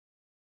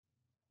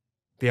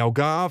The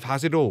Algarve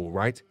has it all,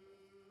 right?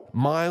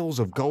 Miles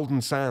of golden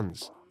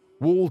sands,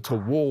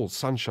 wall-to-wall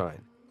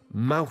sunshine,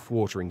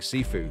 mouth-watering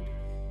seafood,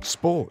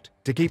 sport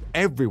to keep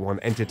everyone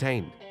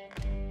entertained.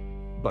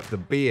 But the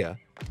beer?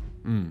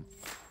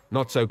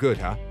 Not so good,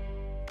 huh?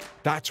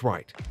 That's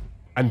right.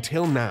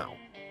 Until now.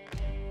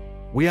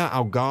 We are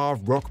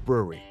Algarve Rock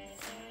Brewery.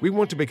 We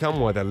want to become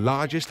one of the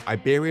largest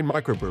Iberian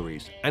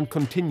microbreweries and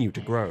continue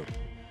to grow.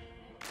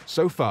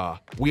 So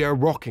far, we are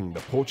rocking the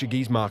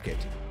Portuguese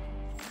market.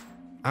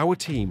 Our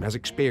team has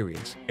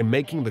experience in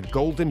making the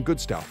golden good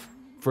stuff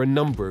for a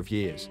number of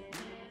years.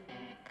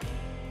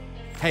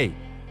 Hey,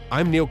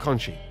 I'm Neil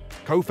Conchi,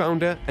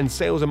 co-founder and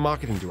sales and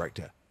marketing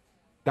director.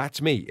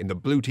 That's me in the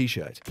blue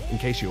t-shirt, in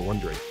case you're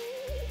wondering.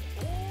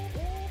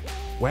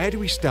 Where do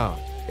we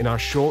start in our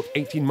short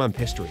 18-month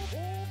history?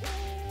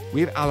 We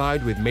have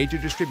allied with major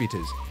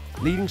distributors,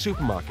 leading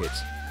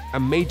supermarkets,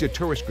 and major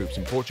tourist groups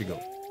in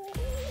Portugal.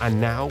 And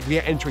now we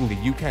are entering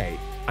the UK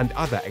and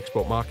other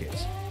export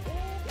markets.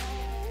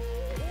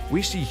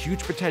 We see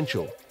huge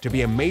potential to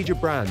be a major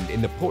brand in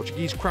the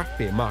Portuguese craft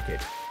beer market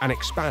and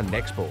expand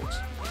exports.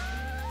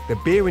 The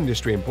beer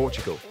industry in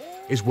Portugal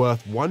is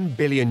worth €1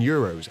 billion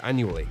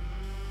annually.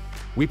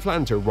 We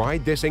plan to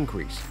ride this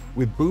increase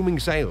with booming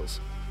sales,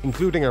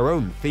 including our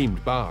own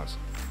themed bars.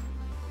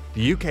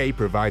 The UK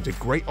provides a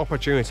great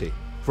opportunity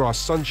for our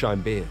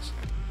sunshine beers.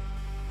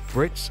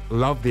 Brits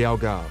love the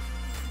Algarve,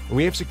 and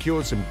we have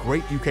secured some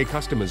great UK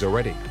customers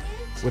already,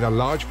 with a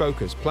large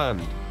focus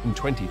planned in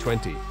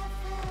 2020.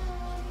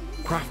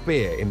 Craft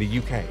beer in the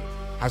UK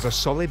has a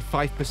solid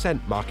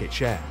 5% market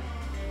share.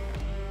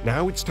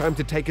 Now it's time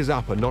to take us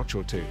up a notch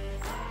or two.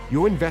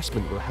 Your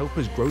investment will help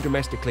us grow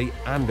domestically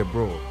and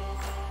abroad.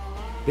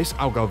 This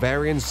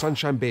Algarvian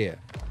sunshine beer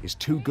is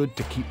too good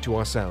to keep to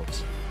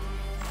ourselves.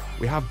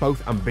 We have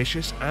both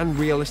ambitious and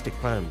realistic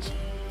plans,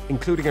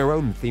 including our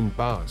own themed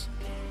bars.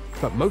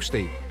 But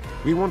mostly,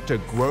 we want to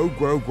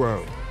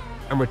grow,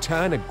 and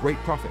return a great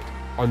profit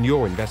on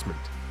your investment.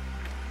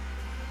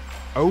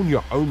 Own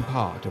your own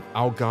part of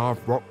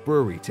Algarve Rock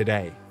Brewery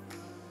today.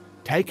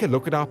 Take a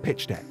look at our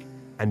pitch deck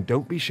and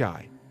don't be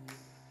shy.